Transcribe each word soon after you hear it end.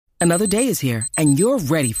Another day is here, and you're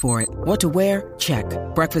ready for it. What to wear? Check.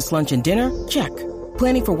 Breakfast, lunch, and dinner? Check.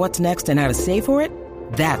 Planning for what's next and how to save for it?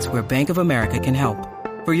 That's where Bank of America can help.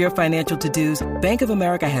 For your financial to-dos, Bank of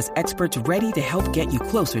America has experts ready to help get you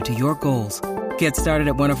closer to your goals. Get started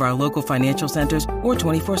at one of our local financial centers or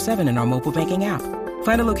 24/7 in our mobile banking app.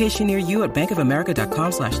 Find a location near you at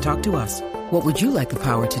bankofamerica.com/talktous. What would you like the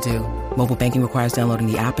power to do? Mobile banking requires downloading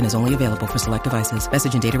the app and is only available for select devices.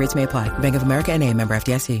 Message and data rates may apply. Bank of America N.A., member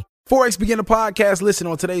FDIC. Forex Beginner Podcast. Listen,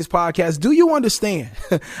 on today's podcast, do you understand?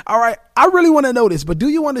 All right, I really want to know this, but do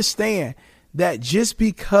you understand that just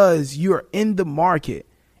because you're in the market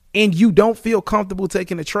and you don't feel comfortable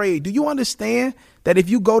taking a trade, do you understand that if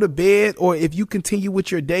you go to bed or if you continue with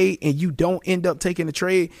your day and you don't end up taking a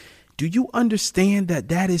trade, do you understand that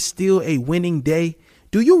that is still a winning day?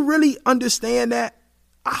 Do you really understand that?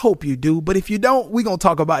 I hope you do. But if you don't, we're going to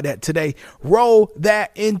talk about that today. Roll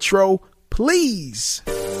that intro, please.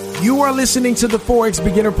 You are listening to the Forex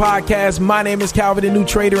Beginner Podcast. My name is Calvin, the New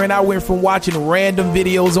Trader, and I went from watching random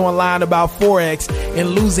videos online about Forex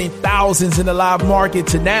and losing thousands in the live market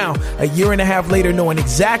to now, a year and a half later, knowing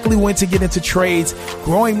exactly when to get into trades,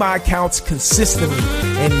 growing my accounts consistently.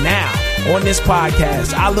 And now, on this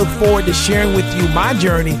podcast, I look forward to sharing with you my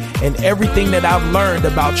journey and everything that I've learned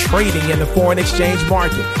about trading in the foreign exchange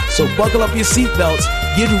market. So buckle up your seatbelts,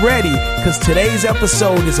 get ready, because today's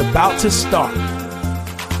episode is about to start.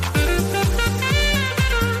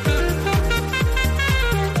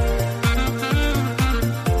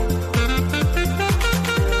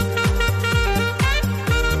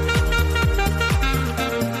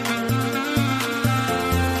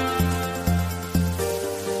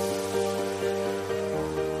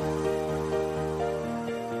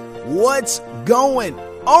 What's going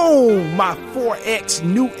on, my Forex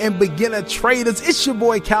new and beginner traders? It's your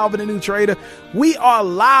boy Calvin, the New Trader. We are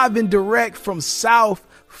live and direct from South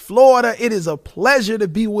Florida. It is a pleasure to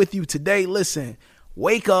be with you today. Listen,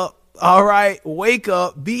 wake up. All right, wake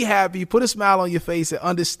up, be happy, put a smile on your face, and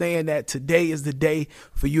understand that today is the day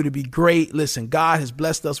for you to be great. Listen, God has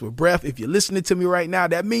blessed us with breath. If you're listening to me right now,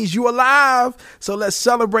 that means you're alive. So let's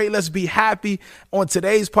celebrate. Let's be happy. On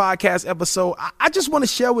today's podcast episode, I just want to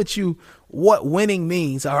share with you what winning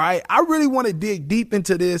means. All right. I really want to dig deep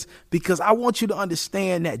into this because I want you to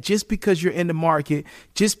understand that just because you're in the market,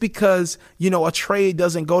 just because, a trade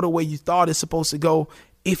doesn't go the way you thought it's supposed to go,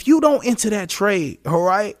 if you don't enter that trade, all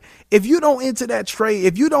right, if you don't enter that trade,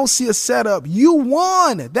 if you don't see a setup, you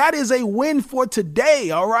won. That is a win for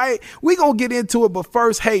today, all right? We're going to get into it, but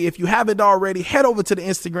first, hey, if you haven't already, head over to the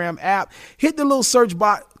Instagram app, hit the little search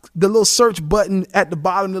button at the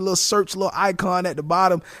bottom, the little icon at the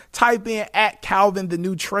bottom, type in @Calvin the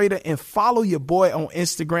New Trader and follow your boy on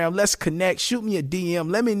Instagram. Let's connect. Shoot me a DM.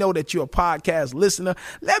 Let me know that you're a podcast listener.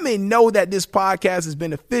 Let me know that this podcast is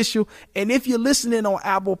beneficial. And if you're listening on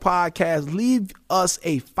Apple Podcasts, leave us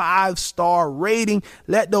a 5-star rating.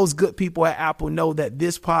 Let those good people at Apple know that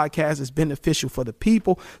this podcast is beneficial for the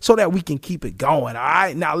people so that we can keep it going. All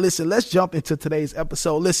right. Now, listen, let's jump into today's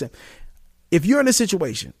episode. Listen. If you're in a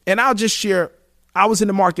situation, and I'll just share, I was in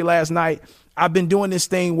the market last night. I've been doing this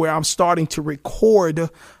thing where I'm starting to record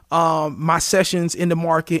my sessions in the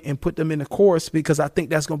market and put them in the course because I think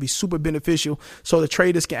that's going to be super beneficial so the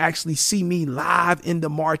traders can actually see me live in the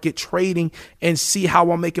market trading and see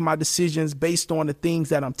how I'm making my decisions based on the things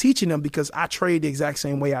that I'm teaching them because I trade the exact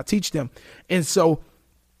same way I teach them. And so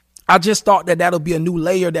I just thought that that'll be a new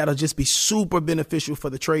layer that'll just be super beneficial for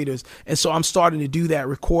the traders. And so I'm starting to do that,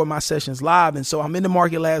 record my sessions live. And so I'm in the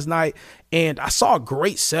market last night and I saw a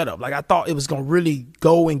great setup. Like I thought it was going to really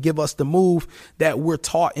go and give us the move that we're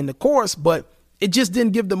taught in the course, but it just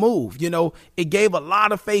didn't give the move. It gave a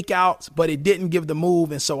lot of fake outs, but it didn't give the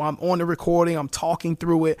move. And so I'm on the recording. I'm talking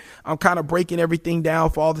through it. I'm kind of breaking everything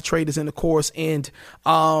down for all the traders in the course. And,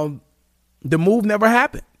 the move never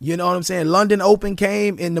happened. You know what I'm saying? London Open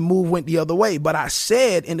came and the move went the other way. But I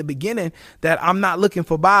said in the beginning that I'm not looking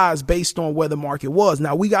for buys based on where the market was.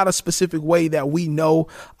 Now, we got a specific way that we know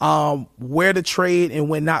where to trade and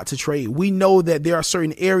when not to trade. We know that there are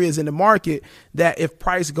certain areas in the market that if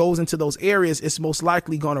price goes into those areas, it's most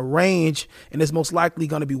likely going to range and it's most likely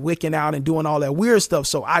going to be wicking out and doing all that weird stuff.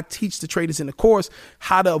 So I teach the traders in the course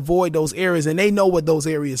how to avoid those areas and they know what those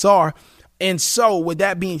areas are. And so with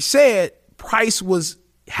that being said, price was,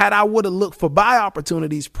 had I would have looked for buy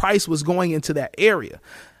opportunities, price was going into that area.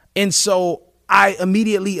 And so I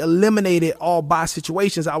immediately eliminated all buy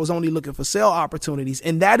situations. I was only looking for sell opportunities.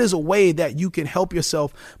 And that is a way that you can help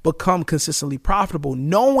yourself become consistently profitable,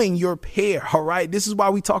 knowing your pair. All right. This is why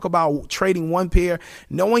we talk about trading one pair,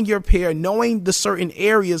 knowing your pair, knowing the certain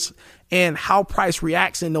areas and how price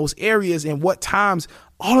reacts in those areas and what times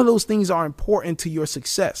All of those things are important to your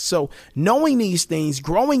success. So knowing these things,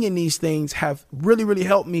 growing in these things have really, really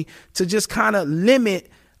helped me to just kind of limit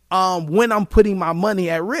when I'm putting my money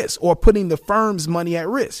at risk or putting the firm's money at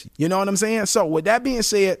risk. You know what I'm saying? So with that being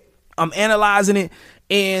said, I'm analyzing it,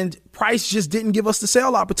 and price just didn't give us the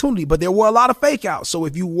sale opportunity, but there were a lot of fake outs. So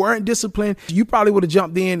if you weren't disciplined, you probably would have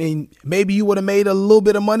jumped in and maybe you would have made a little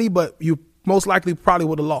bit of money, but you most likely probably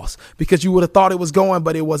would have lost because you would have thought it was going,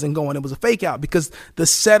 but it wasn't going. It was a fake out because the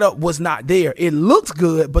setup was not there. It looked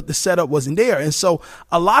good, but the setup wasn't there. And so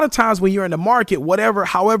a lot of times when you're in the market,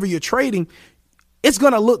 however you're trading, it's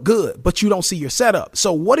going to look good, but you don't see your setup.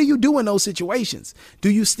 So what do you do in those situations?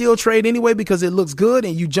 Do you still trade anyway because it looks good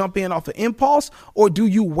and you jump in off of impulse, or do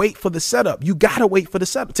you wait for the setup? You got to wait for the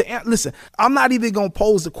setup. Listen, I'm not even going to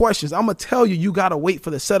pose the questions. I'm going to tell you got to wait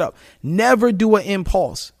for the setup. Never do an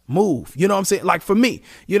impulse move. You know what I'm saying? Like for me,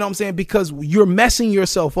 you know what I'm saying? Because you're messing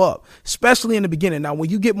yourself up, especially in the beginning. Now,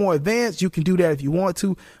 when you get more advanced, you can do that if you want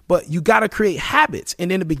to, but you got to create habits.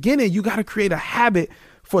 And in the beginning, you got to create a habit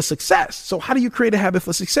for success. So how do you create a habit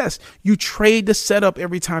for success? You trade the setup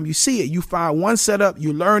every time you see it. You find one setup,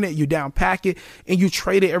 you learn it, you down pack it, and you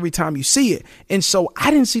trade it every time you see it. And so I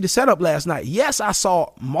didn't see the setup last night. Yes, I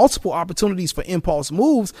saw multiple opportunities for impulse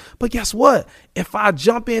moves, but guess what? If I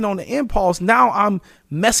jump in on the impulse, now I'm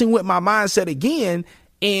messing with my mindset again,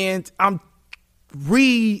 and I'm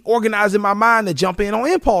reorganizing my mind to jump in on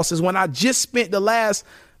impulses when I just spent the last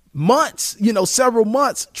months, several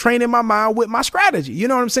months training my mind with my strategy. You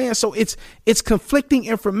know what I'm saying? So it's conflicting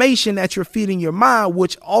information that you're feeding your mind,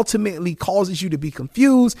 which ultimately causes you to be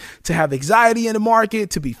confused, to have anxiety in the market,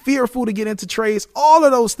 to be fearful to get into trades, all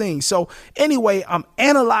of those things. So anyway, I'm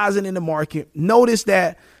analyzing in the market. Notice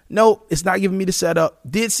that, nope, it's not giving me the setup.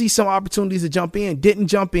 Did see some opportunities to jump in, didn't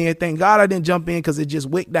jump in. Thank God I didn't jump in because it just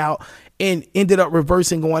wicked out and ended up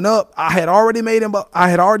reversing, going up. I had already made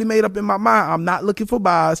up in my mind, I'm not looking for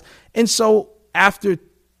buys. And so after,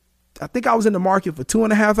 I think I was in the market for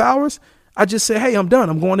 2.5 hours, I just said, hey, I'm done.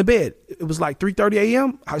 I'm going to bed. It was like 3:30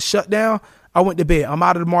 a.m. I shut down. I went to bed. I'm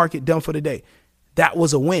out of the market, done for the day. That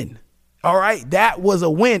was a win. All right. That was a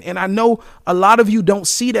win. And I know a lot of you don't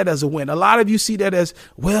see that as a win. A lot of you see that as,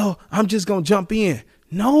 well, I'm just going to jump in.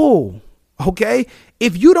 No. OK,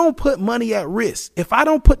 if you don't put money at risk, if I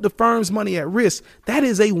don't put the firm's money at risk, that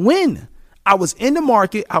is a win. I was in the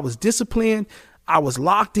market. I was disciplined. I was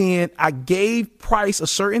locked in. I gave price a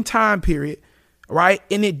certain time period. Right.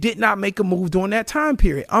 And it did not make a move during that time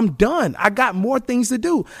period. I'm done. I got more things to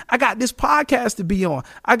do. I got this podcast to be on.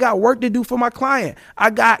 I got work to do for my client. I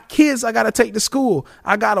got kids I got to take to school.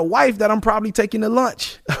 I got a wife that I'm probably taking to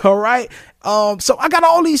lunch. All right. So I got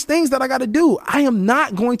all these things that I got to do. I am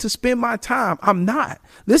not going to spend my time. I'm not.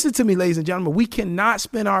 Listen to me, ladies and gentlemen. We cannot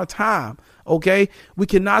spend our time. OK, we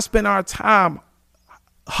cannot spend our time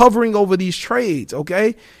hovering over these trades.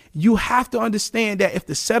 OK, you have to understand that if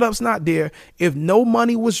the setup's not there, if no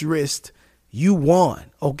money was risked, you won.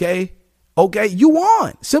 OK, you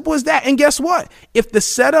won. Simple as that. And guess what? If the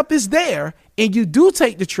setup is there and you do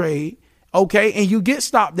take the trade, OK, and you get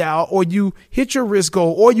stopped out, or you hit your risk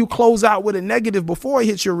goal, or you close out with a negative before it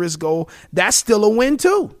hits your risk goal, that's still a win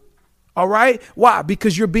too. All right. Why?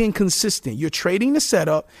 Because you're being consistent. You're trading the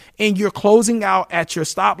setup and you're closing out at your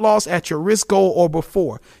stop loss, at your risk goal, or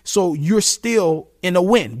before. So you're still in a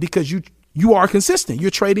win because you are consistent.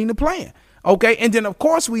 You're trading the plan. OK. And then, of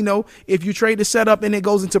course, we know if you trade the setup and it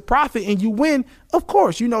goes into profit and you win, of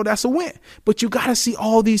course, that's a win. But you got to see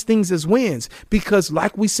all these things as wins, because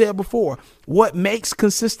like we said before, what makes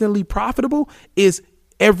consistently profitable is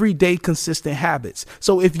everyday consistent habits.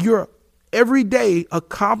 So if you're every day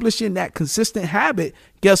accomplishing that consistent habit,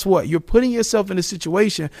 guess what? You're putting yourself in a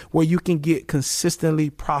situation where you can get consistently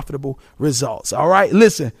profitable results. All right.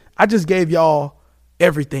 Listen, I just gave y'all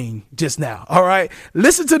everything just now. All right.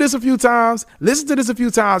 Listen to this a few times.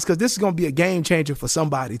 Because this is going to be a game changer for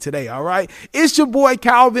somebody today. All right. It's your boy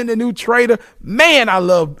Calvin, the new trader. Man, I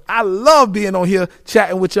love being on here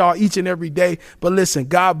chatting with y'all each and every day. But listen,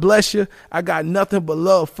 God bless you. I got nothing but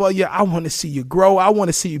love for you. I want to see you grow. I want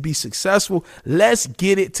to see you be successful. Let's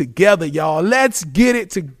get it together, y'all. Let's get it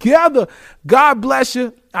together. God bless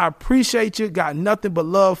you. I appreciate you. Got nothing but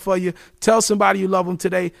love for you. Tell somebody you love them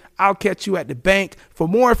today. I'll catch you at the bank. For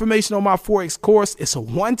more information on my Forex course, it's a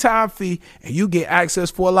one-time fee and you get access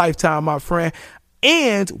for a lifetime, my friend.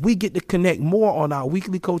 And we get to connect more on our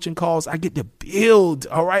weekly coaching calls. I get to build,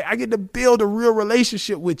 all right? I get to build a real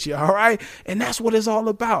relationship with you, all right? And that's what it's all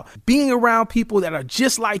about. Being around people that are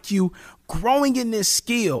just like you, growing in this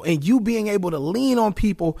skill and you being able to lean on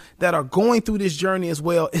people that are going through this journey as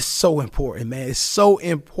well is so important, man. It's so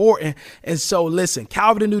important. And so listen,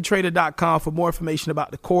 CalvinTheNewTrader.com for more information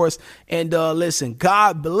about the course. And listen,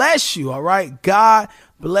 God bless you. All right. God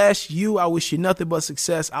bless you. I wish you nothing but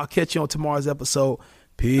success. I'll catch you on tomorrow's episode.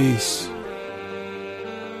 Peace.